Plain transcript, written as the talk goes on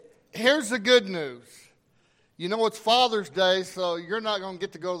here's the good news. You know it's Father's Day, so you're not going to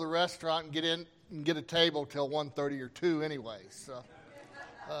get to go to the restaurant and get in and get a table till 1:30 or 2 anyway. So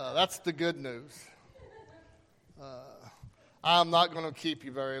that's the good news. I'm not going to keep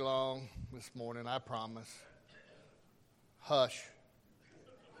you very long this morning, I promise. Hush.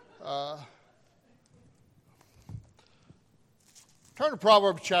 Turn to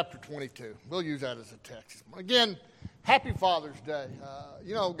Proverbs chapter 22. We'll use that as a text. Again, happy Father's Day.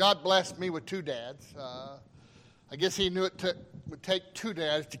 God blessed me with 2 dads. I guess he knew it would take 2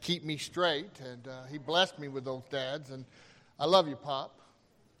 dads to keep me straight, and he blessed me with those dads. And I love you, Pop.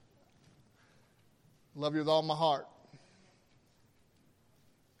 Love you with all my heart.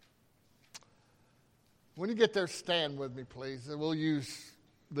 When you get there, stand with me, please. We'll use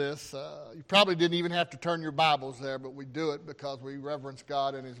this. You probably didn't even have to turn your Bibles there, but we do it because we reverence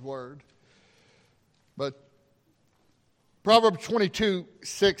God and His Word. But Proverbs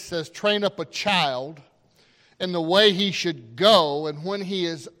 22:6 says, "Train up a child in the way he should go, and when he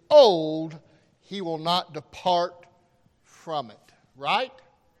is old, he will not depart from it." Right?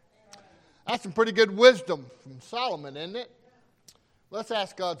 That's some pretty good wisdom from Solomon, isn't it? Let's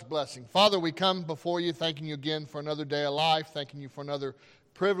ask God's blessing. Father, we come before you thanking you again for another day of life, thanking you for another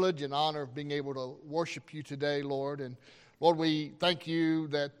privilege and honor of being able to worship you today, Lord. And Lord, we thank you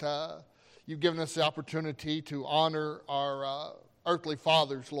that you've given us the opportunity to honor our earthly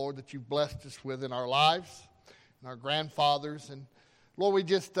fathers, Lord, that you've blessed us with in our lives, and our grandfathers. And Lord, we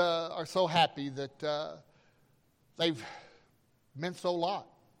just are so happy that they've meant so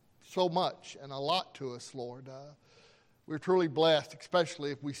much, and a lot to us, Lord. We're truly blessed,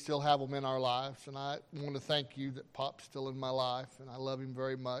 especially if we still have them in our lives. And I want to thank you that Pop's still in my life, and I love him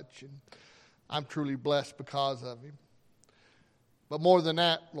very much. And I'm truly blessed because of him. But more than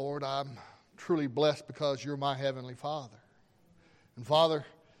that, Lord, I'm truly blessed because you're my heavenly Father. And Father,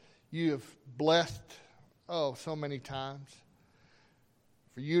 you have blessed, so many times.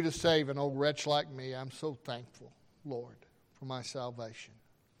 For you to save an old wretch like me, I'm so thankful, Lord, for my salvation.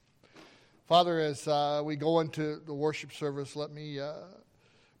 Father, as we go into the worship service, let me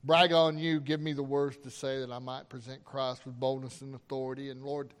brag on you. Give me the words to say that I might present Christ with boldness and authority. And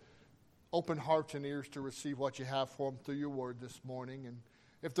Lord, open hearts and ears to receive what you have for them through your word this morning. And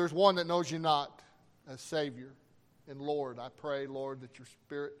if there's one that knows you not as Savior and Lord, I pray, Lord, that your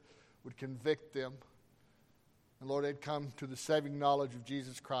Spirit would convict them. And Lord, they'd come to the saving knowledge of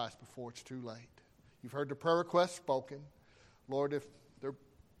Jesus Christ before it's too late. You've heard the prayer request spoken. Lord,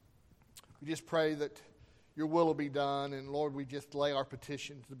 we just pray that your will be done. And Lord, we just lay our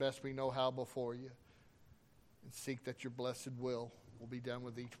petitions the best we know how before you and seek that your blessed will be done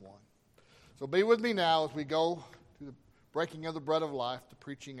with each one. So be with me now as we go to the breaking of the bread of life, the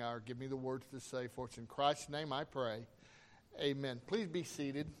preaching hour. Give me the words to say, for it's in Christ's name I pray. Amen. Please be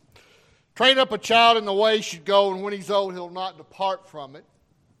seated. Train up a child in the way he should go, and when he's old, he'll not depart from it.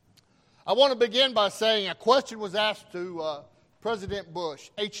 I want to begin by saying a question was asked to President Bush,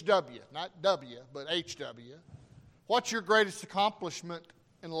 H.W., not W, but H.W. What's your greatest accomplishment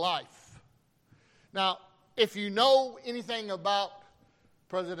in life? Now, if you know anything about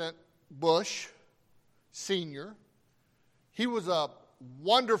President Bush Sr., he was a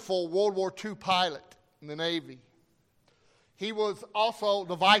wonderful World War II pilot in the Navy. He was also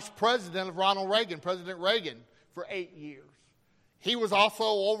the vice president of President Reagan, for 8 years. He was also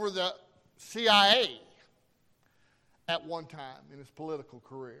over the CIA at one time in his political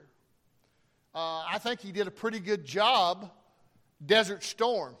career. I think he did a pretty good job. Desert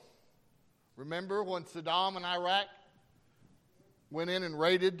Storm. Remember when Saddam and Iraq went in and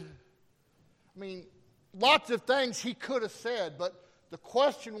raided? I mean, lots of things he could have said, but the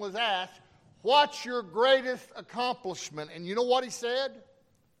question was asked, what's your greatest accomplishment? And you know what he said?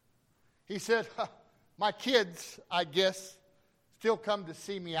 He said, my kids, I guess, still come to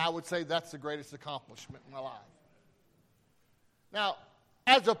see me. I would say that's the greatest accomplishment in my life. Now,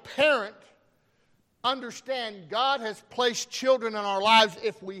 as a parent, understand God has placed children in our lives,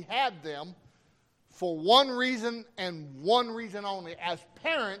 if we had them, for one reason and one reason only. As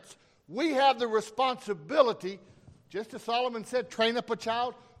parents, we have the responsibility, just as Solomon said, train up a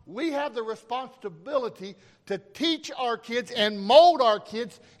child. We have the responsibility to teach our kids and mold our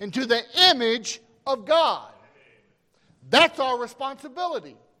kids into the image of God. That's our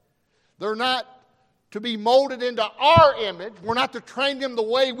responsibility. They're not to be molded into our image. We're not to train them the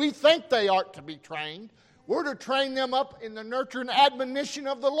way we think they ought to be trained. We're to train them up in the nurture and admonition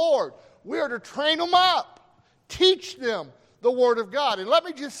of the Lord. We are to train them up, teach them the Word of God. And let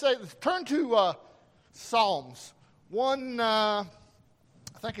me just say, let's turn to Psalms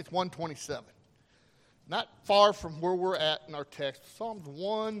 127. Not far from where we're at in our text. Psalms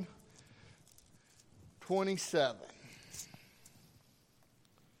 1 127.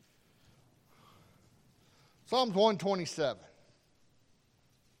 Psalms 127.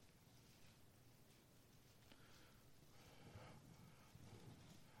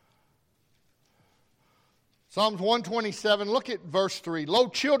 Psalms 127, look at verse 3. Lo,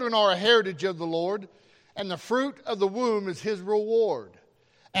 children are a heritage of the Lord, and the fruit of the womb is his reward.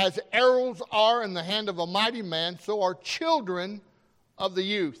 As arrows are in the hand of a mighty man, so are children of the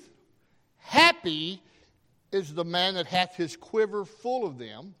youth. Happy is the man that hath his quiver full of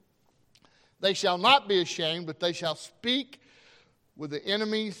them. They shall not be ashamed, but they shall speak with the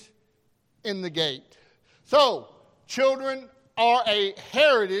enemies in the gate. So, children are a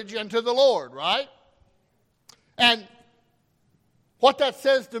heritage unto the Lord, right? And what that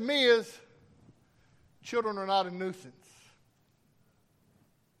says to me is, children are not a nuisance.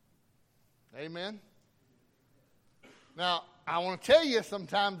 Amen? Now, I want to tell you,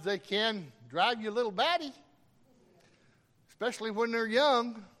 sometimes they can drive you a little batty, especially when they're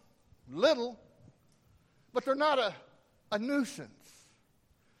young, little, but they're not a nuisance.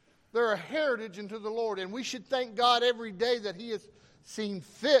 They're a heritage unto the Lord, and we should thank God every day that he has seen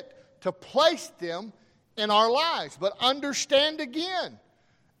fit to place them in our lives. But understand again,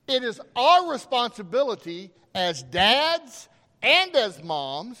 it is our responsibility as dads and as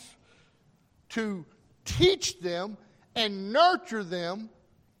moms to teach them and nurture them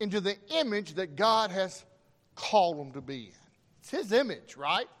into the image that God has called them to be in. It's his image,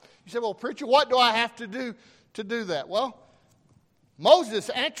 right? You say, well, preacher, what do I have to do that? Well, Moses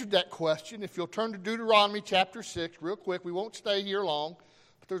answered that question. If you'll turn to Deuteronomy chapter 6 real quick, we won't stay here long.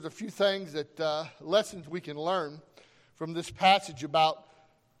 There's a few things lessons we can learn from this passage about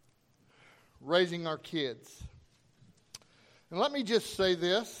raising our kids. And let me just say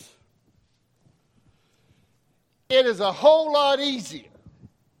this. It is a whole lot easier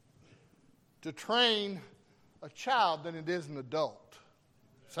to train a child than it is an adult.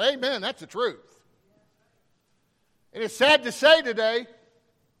 Say amen, that's the truth. And it's sad to say today,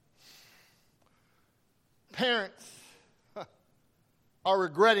 parents are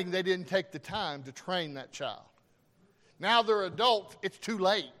regretting they didn't take the time to train that child. Now they're adults, it's too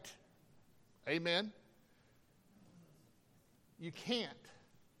late. Amen? You can't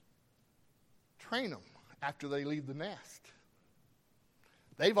train them after they leave the nest.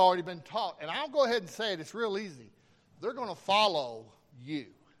 They've already been taught. And I'll go ahead and say it, it's real easy. They're going to follow you.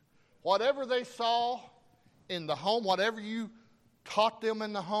 Whatever they saw in the home, whatever you taught them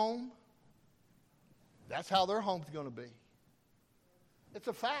in the home, that's how their home's going to be. It's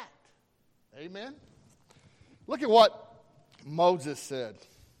a fact. Amen? Look at what Moses said.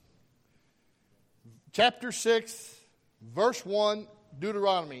 Chapter 6, verse 1,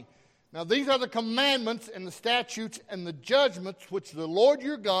 Deuteronomy. Now these are the commandments and the statutes and the judgments which the Lord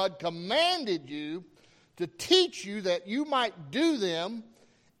your God commanded you to teach you that you might do them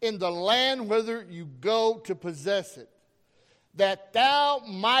in the land whither you go to possess it, that thou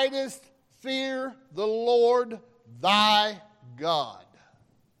mightest fear the Lord thy God.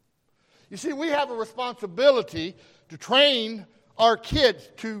 You see, we have a responsibility to train our kids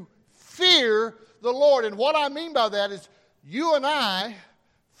to fear the Lord. And what I mean by that is you and I,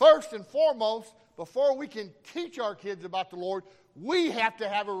 first and foremost, before we can teach our kids about the Lord, we have to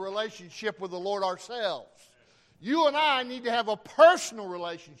have a relationship with the Lord ourselves. You and I need to have a personal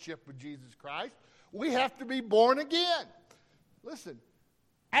relationship with Jesus Christ. We have to be born again. Listen,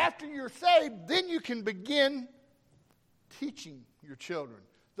 after you're saved, then you can begin teaching your children.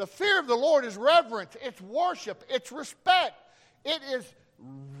 The fear of the Lord is reverence, it's worship, it's respect. It is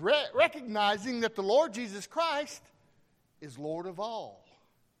recognizing that the Lord Jesus Christ is Lord of all.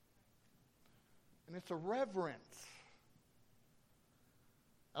 And it's a reverence.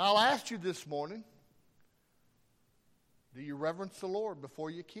 And I'll ask you this morning, do you reverence the Lord before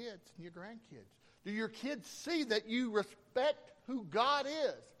your kids and your grandkids? Do your kids see that you respect who God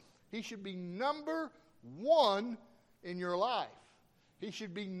is? He should be number one in your life. He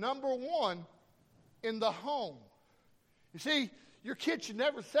should be number one in the home. You see, your kids should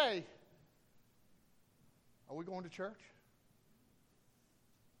never say, are we going to church?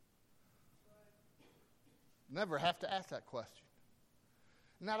 Never have to ask that question.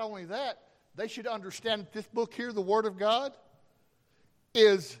 Not only that, they should understand that this book here, the Word of God,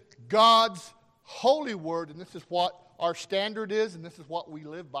 is God's holy word, and this is what our standard is, and this is what we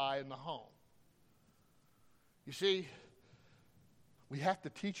live by in the home. You see, we have to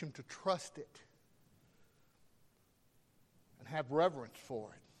teach them to trust it and have reverence for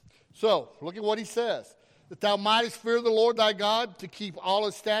it. So, look at what he says. That thou mightest fear the Lord thy God, to keep all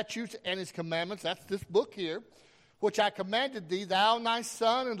his statutes and his commandments. That's this book here. Which I commanded thee, thou and thy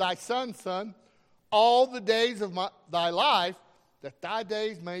son and thy son's son, all the days of thy life, that thy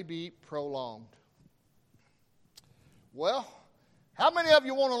days may be prolonged. Well, how many of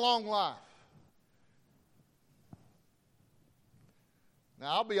you want a long life?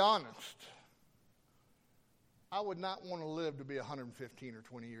 Now, I'll be honest. I would not want to live to be 115 or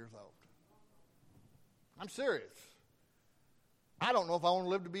 20 years old. I'm serious. I don't know if I want to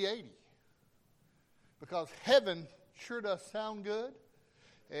live to be 80. Because heaven sure does sound good.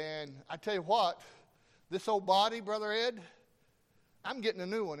 And I tell you what, this old body, Brother Ed, I'm getting a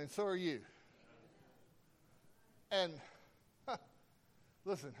new one, and so are you. And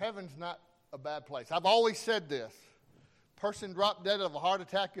listen, heaven's not a bad place. I've always said this. Person dropped dead of a heart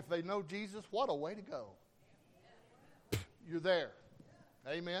attack, if they know Jesus, what a way to go. You're there.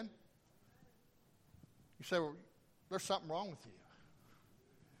 Amen. You say, well, there's something wrong with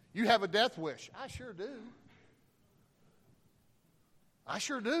you. You have a death wish. I sure do. I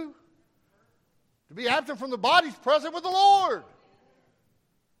sure do. To be absent from the body is present with the Lord.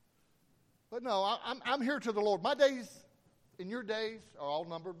 But no, I'm here to the Lord. My days and your days are all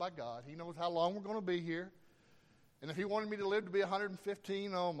numbered by God. He knows how long we're going to be here. And if He wanted me to live to be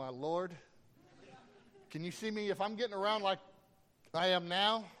 115, oh my Lord. Can you see me if I'm getting around like I am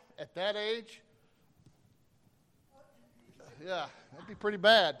now at that age? Yeah, that'd be pretty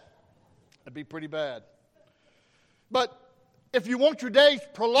bad. That'd be pretty bad. But if you want your days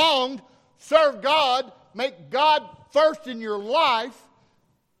prolonged, serve God, make God first in your life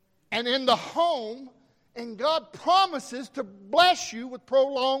and in the home, and God promises to bless you with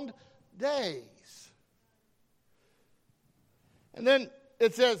prolonged days. And then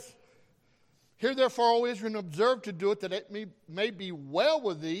it says, hear therefore, O Israel, and observe to do it, that it may be well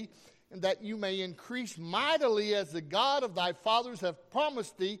with thee, and that you may increase mightily as the God of thy fathers have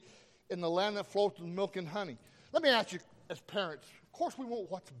promised thee in the land that flows with milk and honey. Let me ask you, as parents, of course we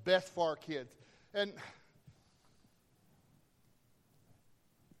want what's best for our kids. And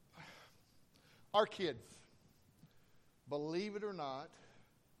our kids, believe it or not,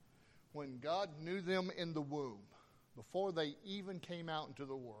 when God knew them in the womb, before they even came out into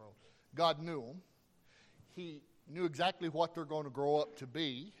the world, God knew them. He knew exactly what they're going to grow up to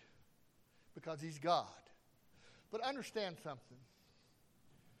be because He's God. But understand something.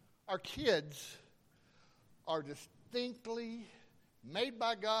 Our kids are distinctly made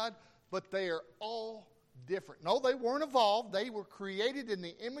by God, but they are all different. No, they weren't evolved. They were created in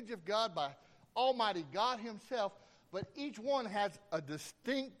the image of God by Almighty God Himself, but each one has a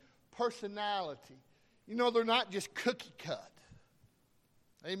distinct personality. You know, they're not just cookie cut.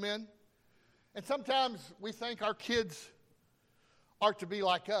 Amen? And sometimes we think our kids are to be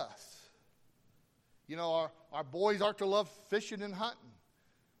like us. You know, our boys are to love fishing and hunting.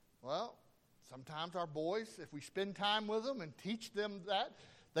 Well, sometimes our boys, if we spend time with them and teach them that,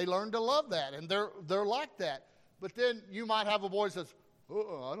 they learn to love that, and they're like that. But then you might have a boy that says,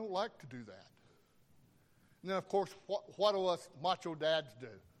 I don't like to do that. And then, of course, what do us macho dads do?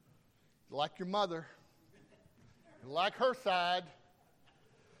 You like your mother. You like her side.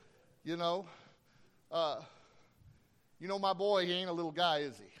 You know, my boy, he ain't a little guy,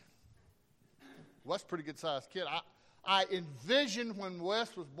 is he? Wes, pretty good-sized kid. I envisioned when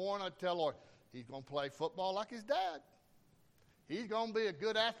Wes was born, I'd tell Lord, he's going to play football like his dad. He's going to be a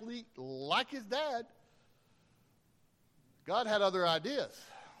good athlete like his dad. God had other ideas.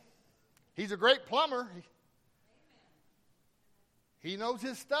 He's a great plumber. He knows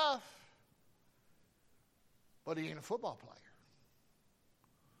his stuff. But he ain't a football player.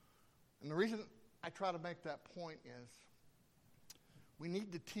 And the reason I try to make that point is we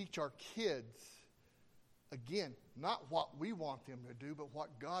need to teach our kids, again, not what we want them to do, but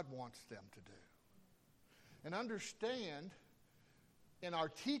what God wants them to do. And understand, in our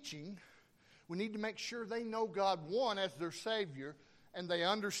teaching, we need to make sure they know God, one, as their Savior, and they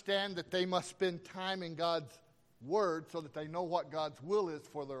understand that they must spend time in God's Word so that they know what God's will is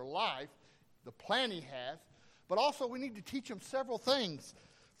for their life, the plan He has. But also we need to teach them several things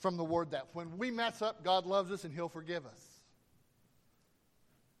from the Word that when we mess up, God loves us and He'll forgive us.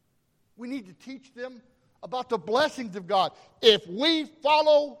 We need to teach them about the blessings of God. If we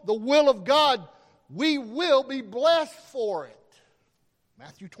follow the will of God, we will be blessed for it.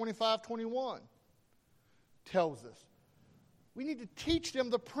 Matthew 25:21 tells us. We need to teach them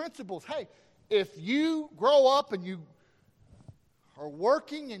the principles. Hey, if you grow up and you are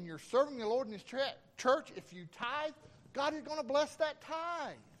working and you're serving the Lord in His church, if you tithe, God is going to bless that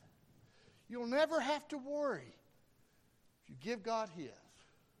tithe. You'll never have to worry if you give God His.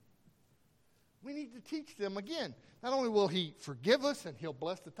 We need to teach them, again, not only will He forgive us and He'll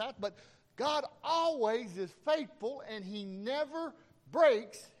bless the tithe, but God always is faithful and He never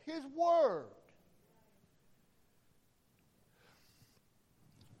breaks His word.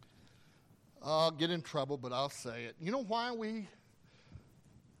 I'll get in trouble, but I'll say it. You know why we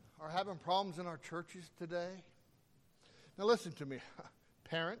are having problems in our churches today? Now listen to me.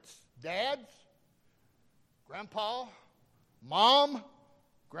 Parents, dads, grandpa, mom,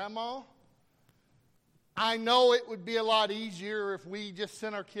 grandma. I know it would be a lot easier if we just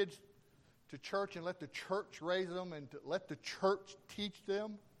sent our kids to church and let the church raise them and to let the church teach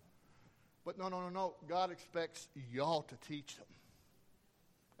them. But no. God expects y'all to teach them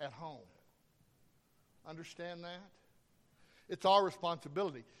at home. Understand that? It's our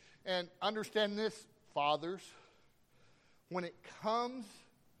responsibility. And understand this, fathers, when it comes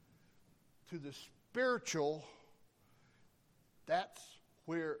to the spiritual, that's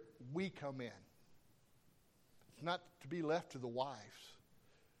where we come in. It's not to be left to the wives.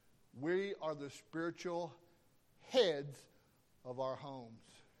 We are the spiritual heads of our homes.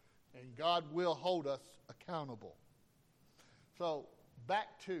 And God will hold us accountable. So,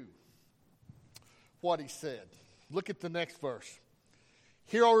 back to what he said. Look at the next verse.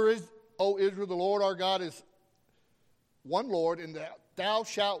 Hear, O Israel, the Lord our God is one Lord, and thou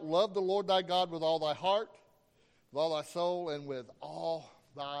shalt love the Lord thy God with all thy heart, with all thy soul, and with all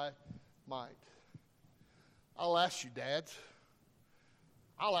thy might. I'll ask you, dads.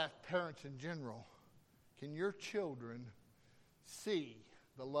 I'll ask parents in general. Can your children see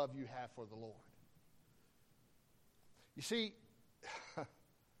the love you have for the Lord? You see,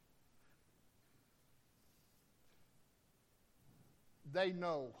 they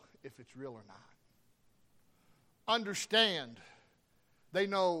know if it's real or not. Understand, they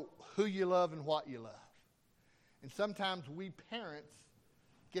know who you love and what you love. And sometimes we parents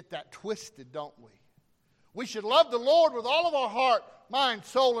get that twisted, don't we? We should love the Lord with all of our heart, mind,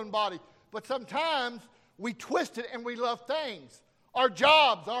 soul, and body. But sometimes we twist it and we love things, our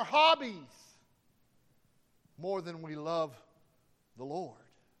jobs, our hobbies, more than we love the Lord.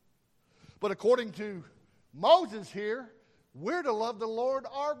 But according to Moses here, we're to love the Lord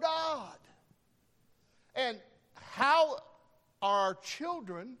our God. And how are our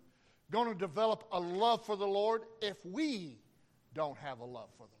children going to develop a love for the Lord if we don't have a love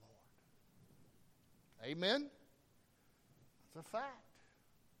for the Lord? Amen? That's a fact.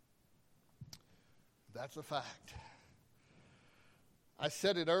 That's a fact. I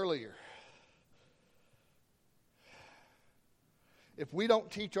said it earlier. If we don't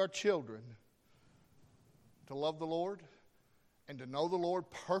teach our children to love the Lord and to know the Lord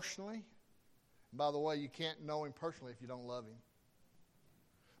personally, and by the way, you can't know Him personally if you don't love Him.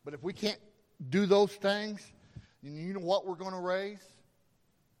 But if we can't do those things, you know what we're going to raise?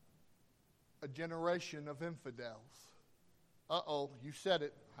 A generation of infidels. Uh-oh, you said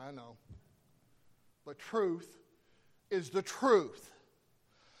it. I know. But truth is the truth.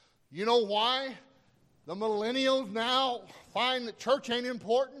 You know why the millennials now find that church ain't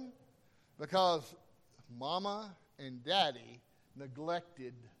important? Because mama and daddy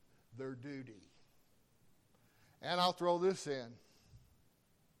neglected their duty. And I'll throw this in.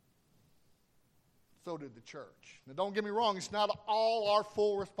 So did the church. Now don't get me wrong, it's not all our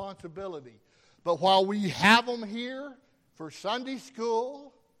full responsibility. But while we have them here for Sunday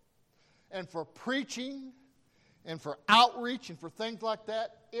school and for preaching and for outreach and for things like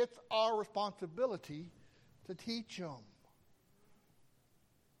that, it's our responsibility to teach them.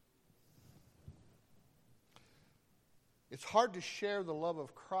 It's hard to share the love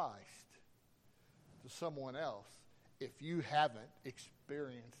of Christ to someone else if you haven't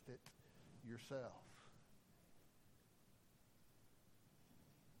experienced it yourself.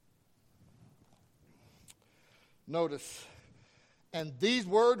 Notice, and these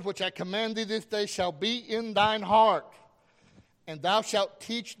words which I command thee this day shall be in thine heart, and thou shalt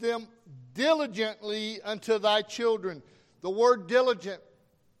teach them diligently unto thy children. The word diligent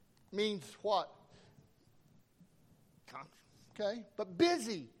means what? Okay, but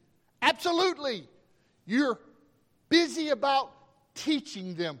busy. Absolutely. You're busy about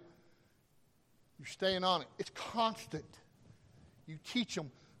teaching them. You're staying on it. It's constant. You teach them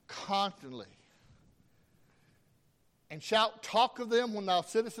constantly. And shalt talk of them when thou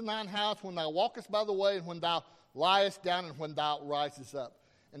sittest in thine house, when thou walkest by the way, and when thou liest down, and when thou risest up.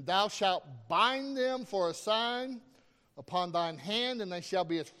 And thou shalt bind them for a sign upon thine hand, and they shall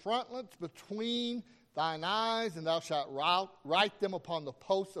be as frontlets between thine eyes, and thou shalt write them upon the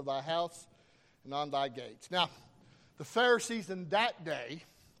posts of thy house and on thy gates. Now, the Pharisees in that day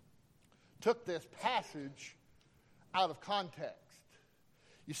took this passage out of context.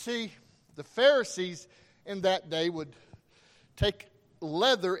 You see, the Pharisees in that day would take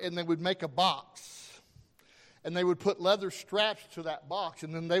leather and they would make a box. And they would put leather straps to that box,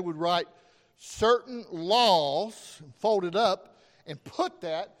 and then they would write certain laws, fold it up, and put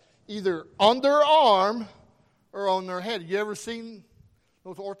that either on their arm or on their head. You ever seen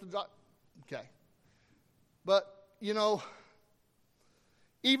those Orthodox? Okay. But, you know,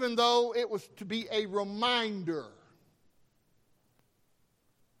 even though it was to be a reminder,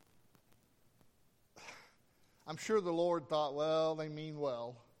 I'm sure the Lord thought, well, they mean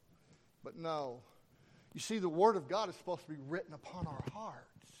well. But no. You see, the Word of God is supposed to be written upon our hearts.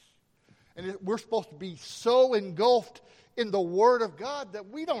 And we're supposed to be so engulfed in the Word of God that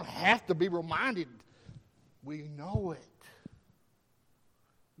we don't have to be reminded. We know it.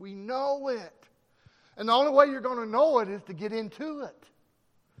 We know it. And the only way you're going to know it is to get into it.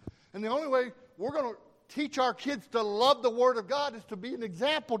 And the only way we're going to teach our kids to love the Word of God is to be an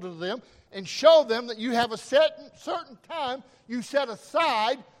example to them and show them that you have a certain time you set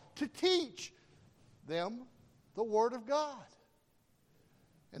aside to teach them the Word of God.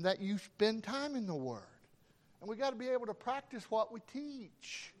 And that you spend time in the Word. And we got to be able to practice what we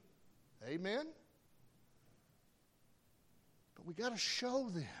teach. Amen? But we got to show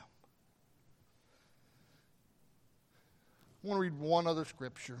them. I want to read one other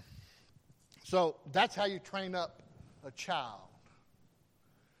scripture. So that's how you train up a child.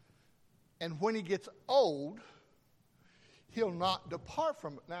 And when he gets old, he'll not depart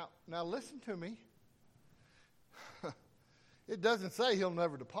from it. Now listen to me. It doesn't say he'll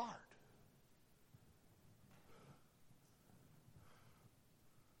never depart.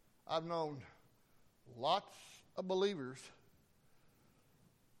 I've known lots of believers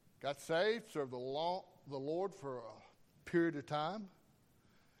got saved, served the Lord for a period of time,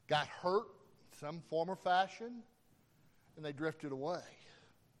 got hurt in some form or fashion, and they drifted away.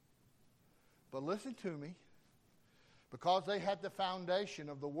 But listen to me. Because they had the foundation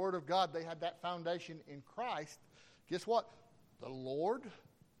of the Word of God, they had that foundation in Christ, guess what? The Lord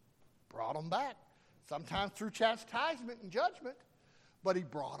brought them back. Sometimes through chastisement and judgment, but He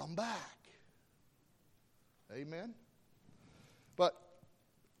brought them back. Amen? But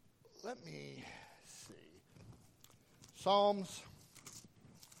let me see. Psalms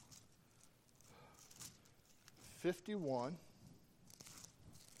 51.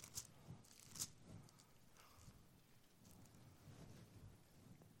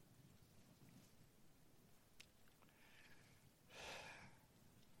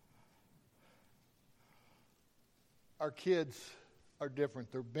 Our kids are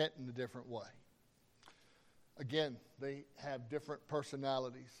different. They're bent in a different way. Again, they have different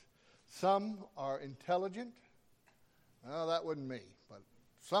personalities. Some are intelligent. Well, that wasn't me, but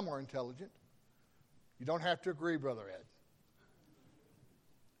some are intelligent. You don't have to agree, Brother Ed.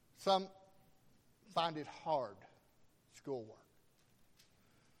 Some find it hard, schoolwork.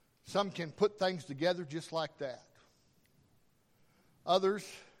 Some can put things together just like that. Others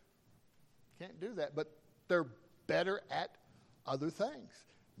can't do that, but they're better at other things.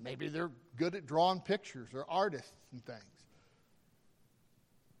 Maybe they're good at drawing pictures or artists and things.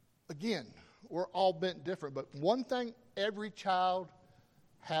 Again, we're all bent different, but one thing every child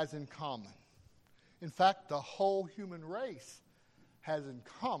has in common, in fact, the whole human race has in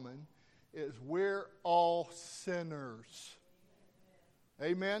common, is we're all sinners.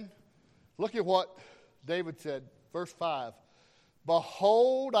 Amen? Look at what David said, verse 5.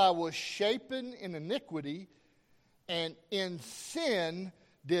 Behold, I was shapen in iniquity, and in sin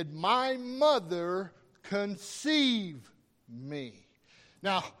did my mother conceive me.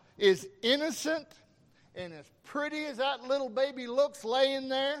 Now, as innocent and as pretty as that little baby looks laying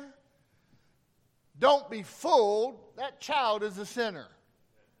there, don't be fooled. That child is a sinner.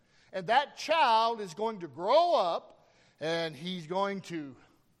 And that child is going to grow up, and he's going to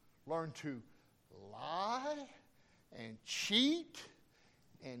learn to lie and cheat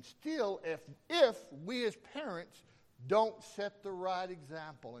and steal if we as parents don't set the right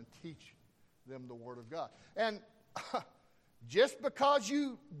example and teach them the Word of God. And just because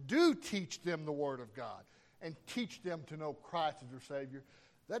you do teach them the Word of God and teach them to know Christ as their Savior,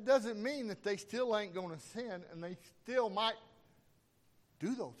 that doesn't mean that they still ain't going to sin and they still might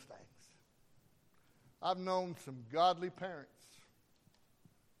do those things. I've known some godly parents,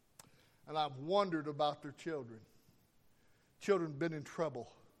 and I've wondered about their children. Children been in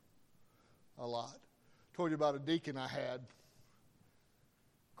trouble a lot. Told you about a deacon I had.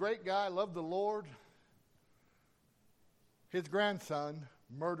 Great guy, loved the Lord. His grandson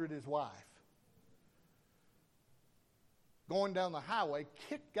murdered his wife. Going down the highway,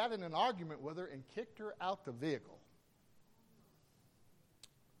 got in an argument with her and kicked her out the vehicle.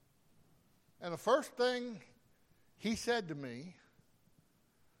 And the first thing he said to me,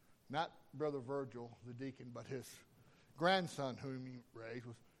 not Brother Virgil, the deacon, but his grandson whom he raised,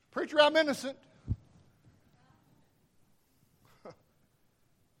 was, "Preacher, I'm innocent."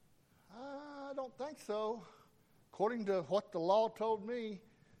 don't think so. According to what the law told me,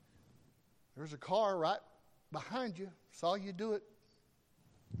 there's a car right behind you. Saw you do it.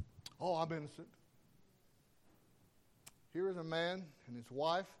 Oh, I'm innocent. Here is a man and his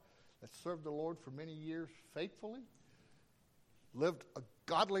wife that served the Lord for many years faithfully, lived a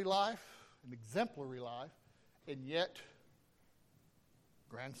godly life, an exemplary life, and yet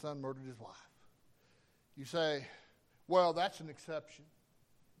grandson murdered his wife. You say, well, that's an exception.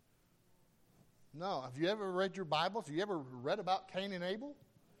 No. Have you ever read your Bibles? Have you ever read about Cain and Abel?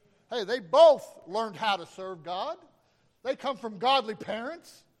 Hey, they both learned how to serve God. They come from godly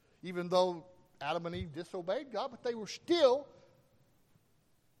parents, even though Adam and Eve disobeyed God, but they were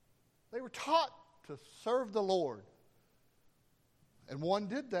taught to serve the Lord. And one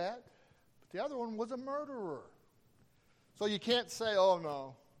did that, but the other one was a murderer. So you can't say, oh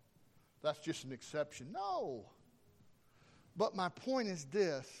no, that's just an exception. No. But my point is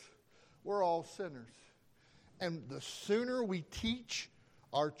this, we're all sinners. And the sooner we teach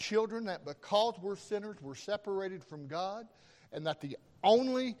our children that because we're sinners, we're separated from God, and that the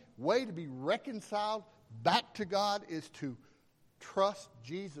only way to be reconciled back to God is to trust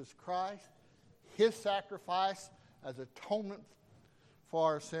Jesus Christ, His sacrifice as atonement for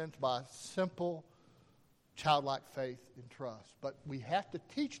our sins by simple, childlike faith and trust. But we have to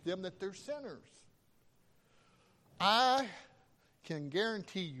teach them that they're sinners. I can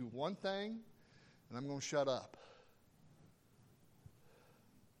guarantee you one thing, and I'm going to shut up.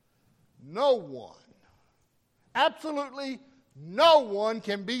 No one, absolutely no one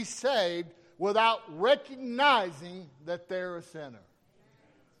can be saved without recognizing that they're a sinner.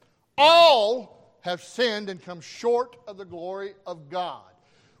 All have sinned and come short of the glory of God.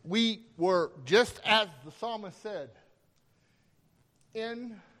 We were, just as the psalmist said,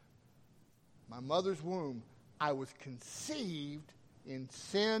 in my mother's womb, I was conceived in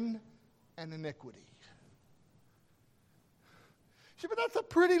sin and iniquity. She said, but that's a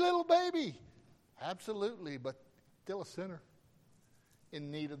pretty little baby. Absolutely, but still a sinner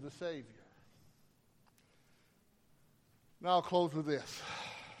in need of the Savior. Now I'll close with this.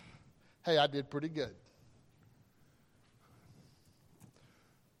 Hey, I did pretty good.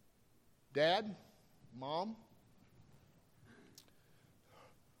 Dad, Mom,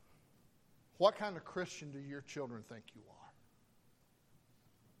 what kind of Christian do your children think you are?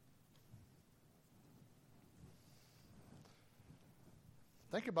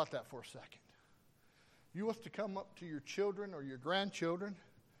 Think about that for a second. You want to come up to your children or your grandchildren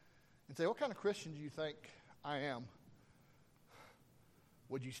and say, what kind of Christian do you think I am?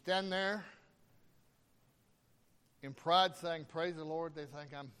 Would you stand there in pride saying, praise the Lord, they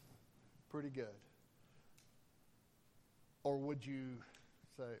think I'm pretty good? Or would you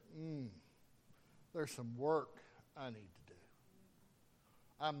say, there's some work I need to do.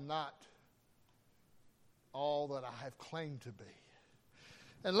 I'm not all that I have claimed to be.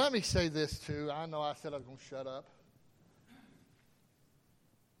 And let me say this too. I know I said I was going to shut up.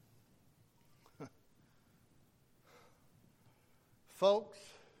 Folks,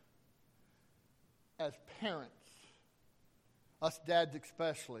 as parents, us dads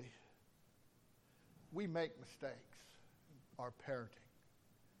especially, we make mistakes in our parenting.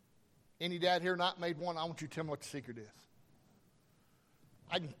 Any dad here not made one? I want you to tell me what the secret is.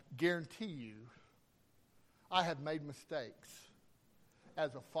 I can guarantee you I have made mistakes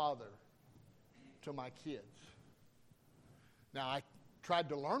as a father to my kids. Now, I tried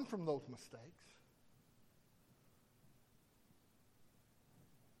to learn from those mistakes,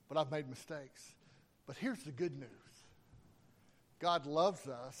 but I've made mistakes. But here's the good news. God loves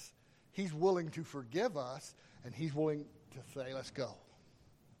us. He's willing to forgive us, and He's willing to say, let's go.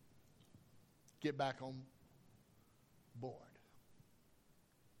 Get back on board.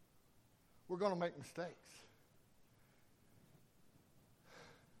 We're going to make mistakes.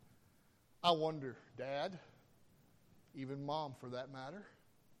 I wonder, Dad, even Mom for that matter,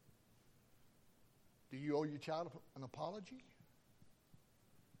 do you owe your child an apology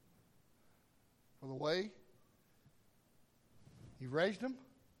for the way you raised them?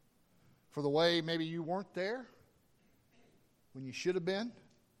 For the way maybe you weren't there when you should have been?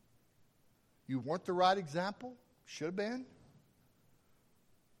 You weren't the right example? Should have been?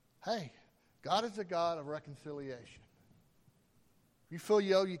 Hey, God is a God of reconciliation. If you feel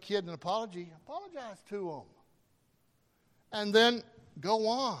you owe your kid an apology, apologize to them. And then go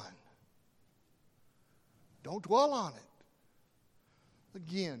on. Don't dwell on it.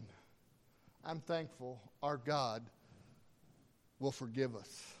 Again, I'm thankful our God will forgive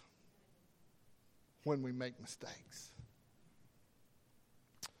us when we make mistakes.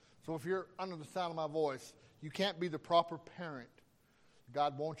 So if you're under the sound of my voice, you can't be the proper parent.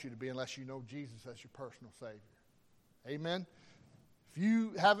 God wants you to be unless you know Jesus as your personal Savior. Amen? If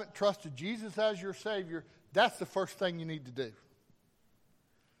you haven't trusted Jesus as your Savior, that's the first thing you need to do.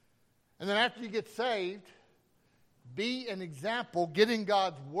 And then after you get saved, be an example, get in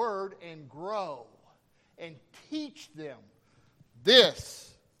God's Word and grow. And teach them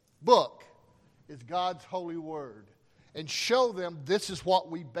this book is God's holy Word. And show them this is what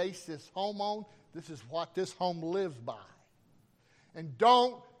we base this home on. This is what this home lives by. And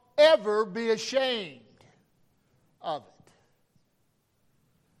don't ever be ashamed of it.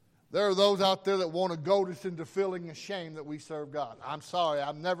 There are those out there that want to goad us into feeling ashamed that we serve God. I'm sorry,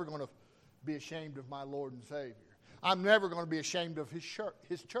 I'm never going to be ashamed of my Lord and Savior. I'm never going to be ashamed of His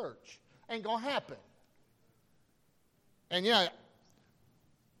church. Ain't going to happen. And yeah,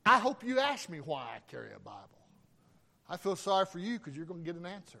 I hope you ask me why I carry a Bible. I feel sorry for you because you're going to get an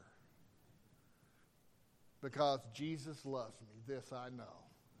answer. Because Jesus loves me, this I know.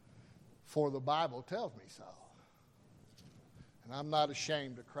 For the Bible tells me so. And I'm not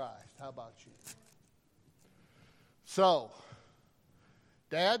ashamed of Christ. How about you? So,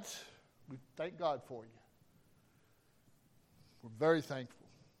 dads, we thank God for you. We're very thankful.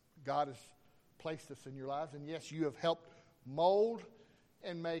 God has placed us in your lives. And yes, you have helped mold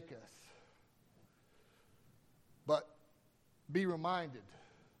and make us. But be reminded,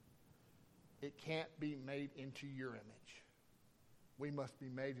 it can't be made into your image. We must be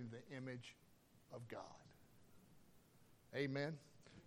made in the image of God. Amen.